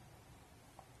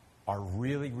are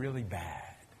really, really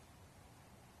bad.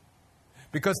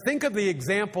 Because think of the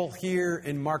example here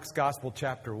in Mark's Gospel,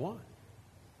 chapter 1.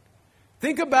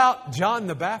 Think about John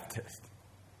the Baptist,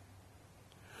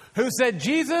 who said,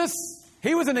 Jesus,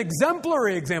 he was an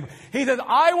exemplary example. He said,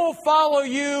 I will follow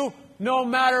you no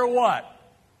matter what.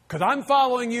 Because I'm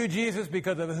following you, Jesus,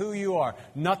 because of who you are.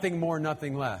 Nothing more,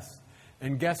 nothing less.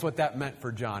 And guess what that meant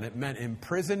for John? It meant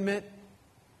imprisonment.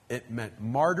 It meant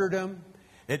martyrdom.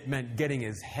 It meant getting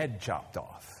his head chopped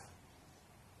off.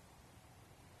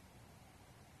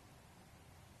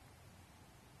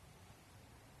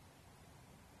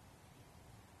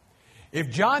 If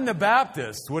John the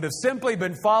Baptist would have simply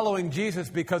been following Jesus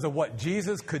because of what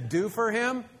Jesus could do for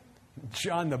him,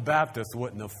 John the Baptist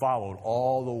wouldn't have followed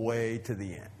all the way to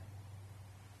the end.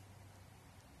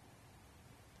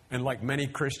 And like many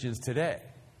Christians today,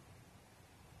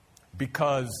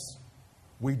 because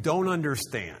we don't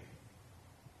understand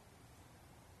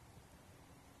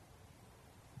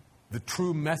the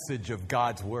true message of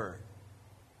God's Word,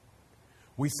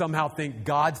 we somehow think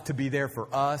God's to be there for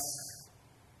us,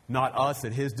 not us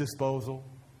at His disposal.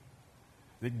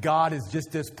 That God is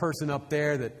just this person up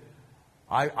there that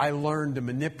I learned to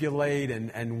manipulate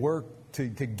and work to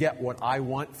get what I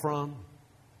want from.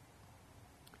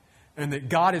 And that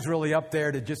God is really up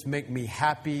there to just make me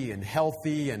happy and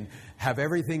healthy and have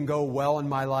everything go well in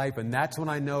my life. And that's when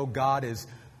I know God is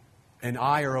and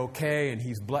I are okay and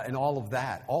He's blessed and all of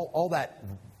that. All that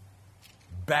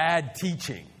bad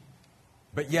teaching.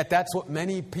 But yet that's what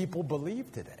many people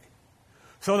believe today.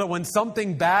 So that when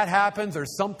something bad happens or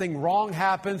something wrong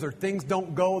happens or things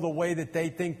don't go the way that they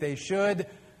think they should,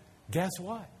 guess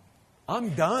what?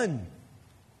 I'm done.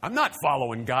 I'm not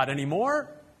following God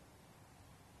anymore.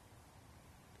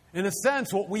 In a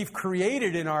sense, what we've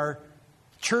created in our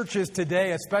churches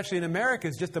today, especially in America,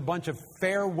 is just a bunch of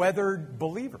fair-weathered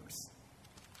believers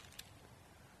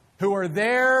who are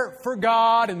there for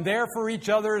God and there for each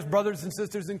other as brothers and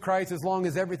sisters in Christ as long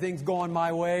as everything's going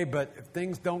my way. But if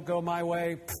things don't go my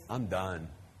way, I'm done.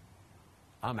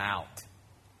 I'm out.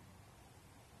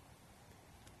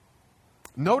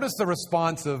 Notice the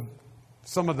response of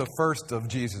some of the first of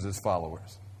Jesus'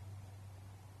 followers.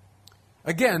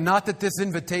 Again, not that this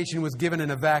invitation was given in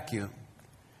a vacuum,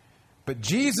 but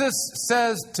Jesus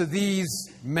says to these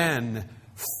men,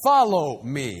 "Follow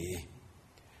me,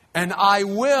 and I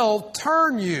will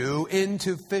turn you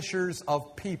into fishers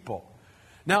of people."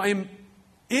 Now,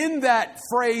 in that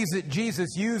phrase that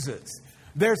Jesus uses,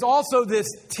 there's also this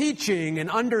teaching and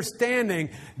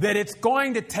understanding that it's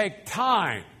going to take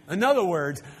time. In other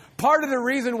words, part of the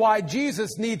reason why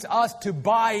Jesus needs us to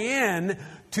buy in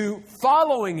to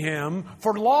following Him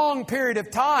for a long period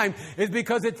of time is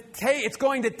because it's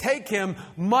going to take Him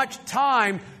much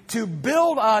time to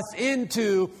build us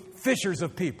into fishers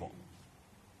of people.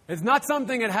 It's not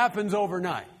something that happens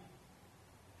overnight.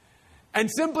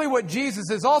 And simply what Jesus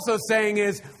is also saying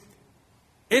is,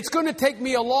 it's going to take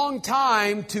me a long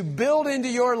time to build into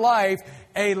your life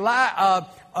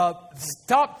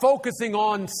stop focusing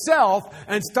on self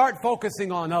and start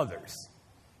focusing on others.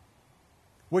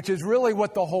 Which is really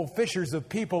what the whole fishers of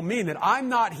people mean. That I'm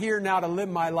not here now to live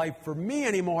my life for me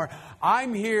anymore.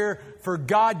 I'm here for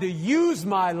God to use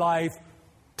my life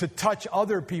to touch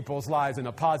other people's lives in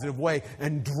a positive way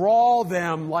and draw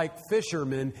them like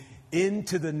fishermen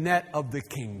into the net of the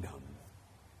kingdom.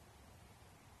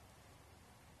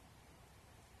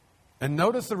 And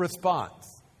notice the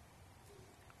response.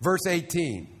 Verse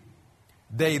 18.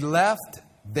 They left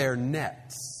their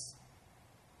nets,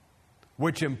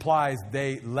 which implies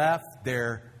they left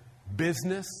their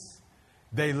business,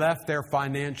 they left their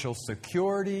financial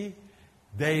security,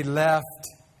 they left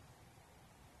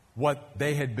what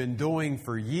they had been doing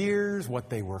for years, what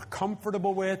they were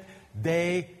comfortable with.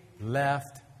 They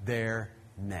left their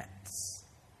nets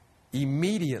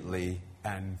immediately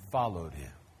and followed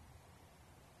Him.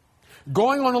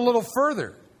 Going on a little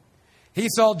further, he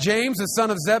saw James, the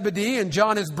son of Zebedee, and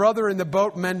John, his brother, in the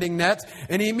boat mending nets.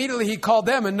 And immediately he called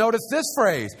them. And notice this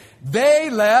phrase. They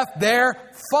left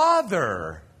their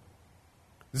father,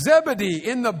 Zebedee,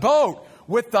 in the boat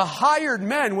with the hired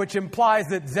men, which implies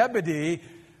that Zebedee,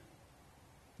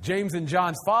 James and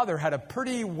John's father, had a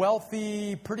pretty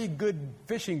wealthy, pretty good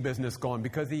fishing business going,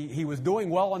 because he was doing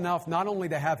well enough not only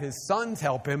to have his sons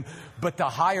help him, but to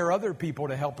hire other people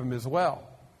to help him as well.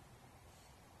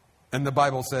 And the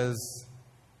Bible says,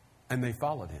 and they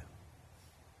followed Him.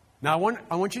 Now,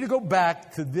 I want you to go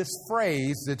back to this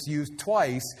phrase that's used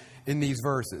twice in these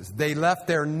verses. They left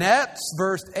their nets,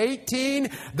 verse 18.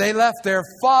 They left their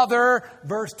father,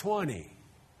 verse 20.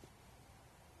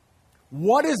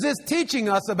 What is this teaching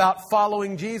us about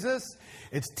following Jesus?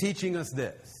 It's teaching us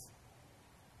this.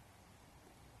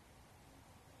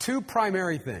 two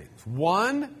primary things.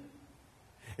 One,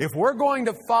 if we're going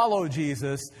to follow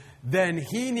Jesus, then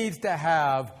He needs to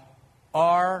have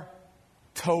our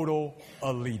total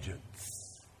allegiance.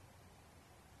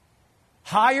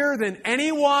 Higher than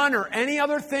anyone or any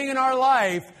other thing in our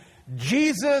life,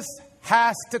 Jesus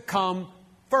has to come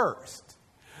first.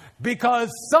 Because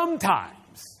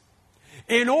sometimes,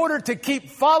 in order to keep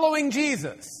following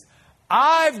Jesus,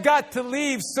 I've got to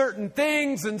leave certain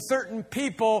things and certain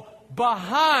people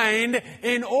behind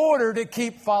in order to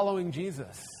keep following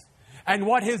Jesus and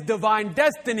what His divine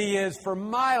destiny is for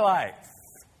my life.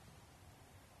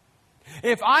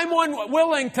 If I'm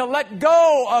unwilling to let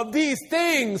go of these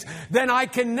things, then I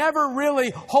can never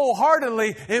really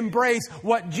wholeheartedly embrace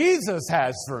what Jesus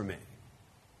has for me.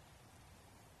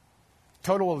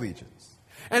 Total allegiance.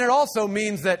 And it also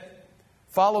means that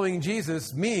following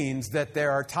Jesus means that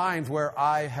there are times where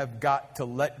I have got to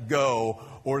let go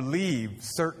or leave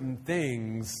certain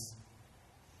things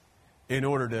in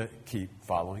order to keep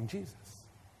following Jesus.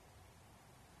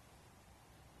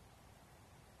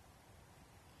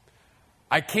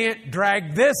 I can't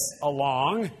drag this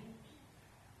along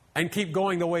and keep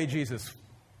going the way Jesus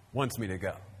wants me to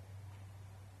go.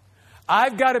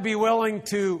 I've got to be willing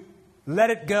to let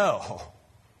it go.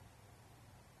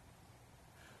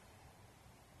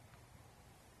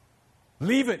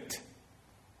 Leave it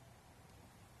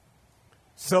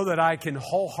so that I can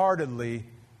wholeheartedly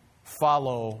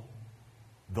follow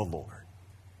the Lord.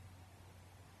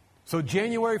 So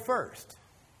January 1st,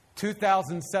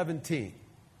 2017.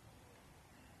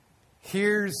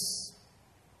 Here's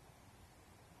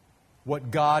what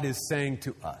God is saying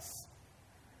to us.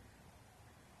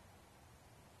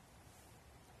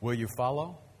 Will you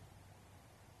follow?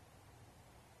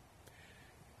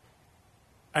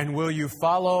 And will you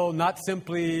follow not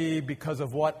simply because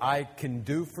of what I can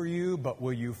do for you, but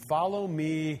will you follow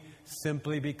me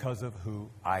simply because of who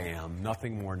I am?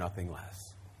 Nothing more, nothing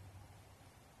less.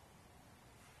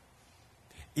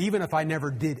 Even if I never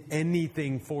did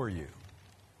anything for you.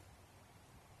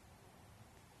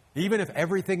 Even if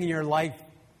everything in your life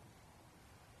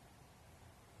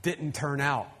didn't turn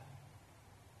out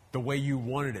the way you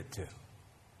wanted it to,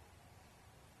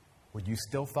 would you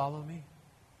still follow me?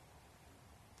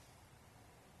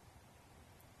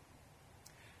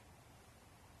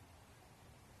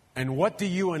 And what do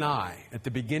you and I, at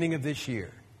the beginning of this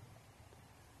year,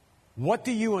 what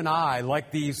do you and I,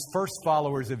 like these first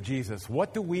followers of Jesus,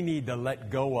 what do we need to let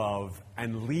go of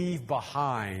and leave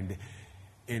behind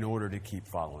in order to keep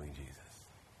following Jesus?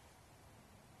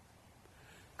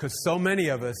 Because so many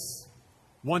of us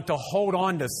want to hold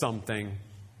on to something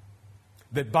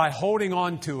that by holding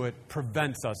on to it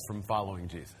prevents us from following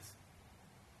Jesus.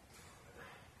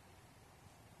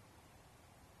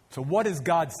 So what is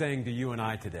God saying to you and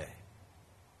I today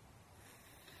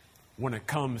when it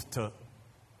comes to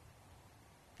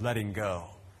letting go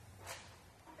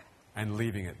and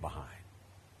leaving it behind?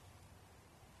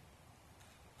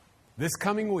 This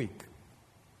coming week,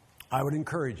 I would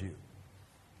encourage you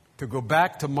to go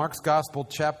back to Mark's Gospel,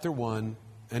 chapter 1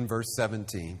 and verse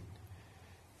 17,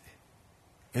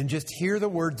 and just hear the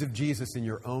words of Jesus in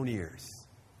your own ears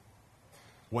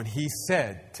when He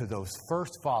said to those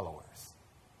first followers,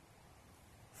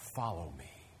 "Follow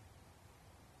me."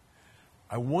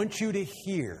 I want you to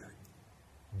hear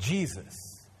Jesus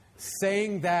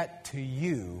saying that to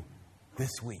you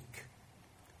this week,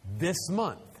 this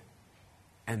month,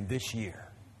 and this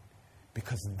year.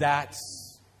 Because that's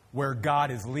where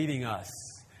God is leading us.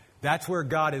 That's where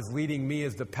God is leading me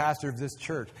as the pastor of this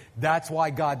church. That's why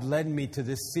God led me to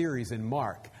this series in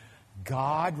Mark.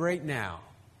 God right now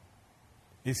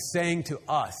is saying to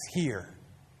us here,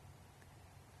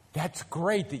 that's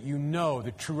great that you know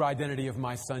the true identity of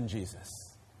my son Jesus.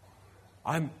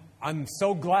 I'm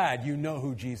so glad you know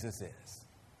who Jesus is.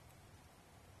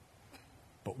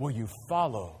 But will you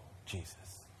follow Jesus?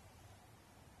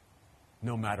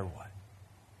 No matter what.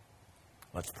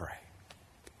 Let's pray.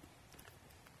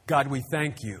 God, we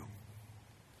thank you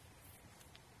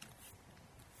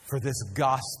for this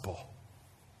gospel,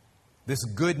 this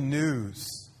good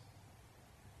news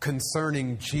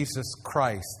concerning Jesus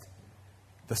Christ,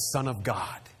 the Son of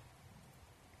God.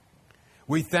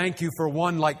 We thank you for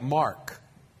one like Mark,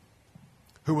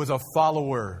 who was a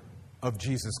follower of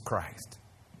Jesus Christ.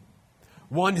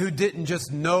 One who didn't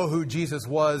just know who Jesus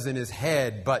was in his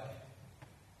head, but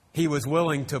he was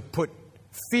willing to put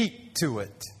feet to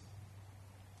it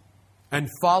and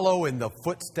follow in the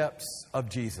footsteps of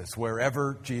Jesus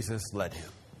wherever Jesus led him.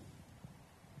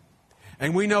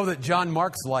 And we know that John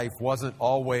Mark's life wasn't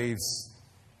always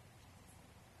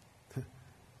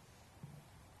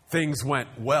things went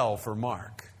well for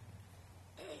Mark.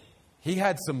 he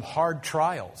had some hard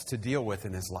trials to deal with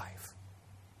in his life.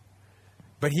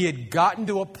 But he had gotten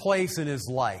to a place in his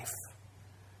life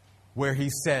where he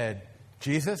said,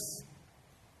 Jesus,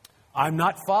 I'm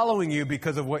not following you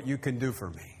because of what you can do for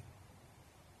me.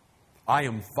 I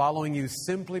am following you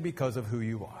simply because of who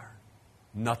you are.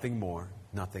 Nothing more,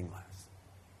 nothing less.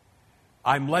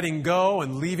 I'm letting go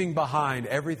and leaving behind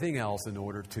everything else in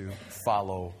order to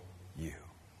follow you.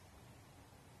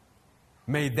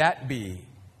 May that be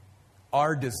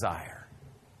our desire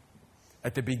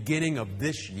at the beginning of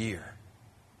this year.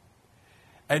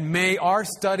 And may our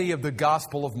study of the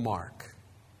Gospel of Mark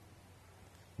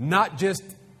not just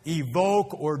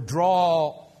evoke or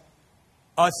draw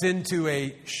us into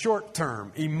a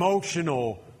short-term,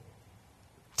 emotional,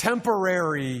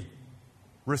 temporary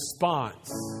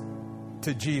response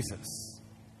to Jesus,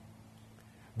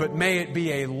 but may it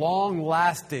be a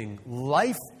long-lasting,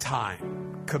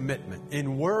 lifetime commitment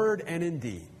in word and in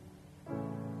deed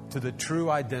to the true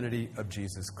identity of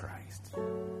Jesus Christ.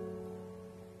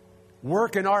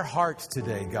 Work in our hearts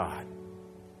today, God.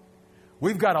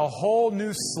 We've got a whole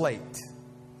new slate,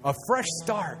 a fresh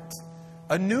start,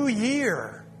 a new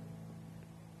year.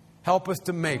 Help us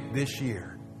to make this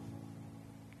year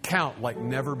count like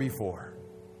never before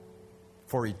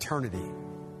for eternity.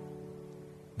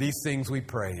 These things we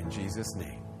pray in Jesus'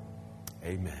 name.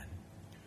 Amen.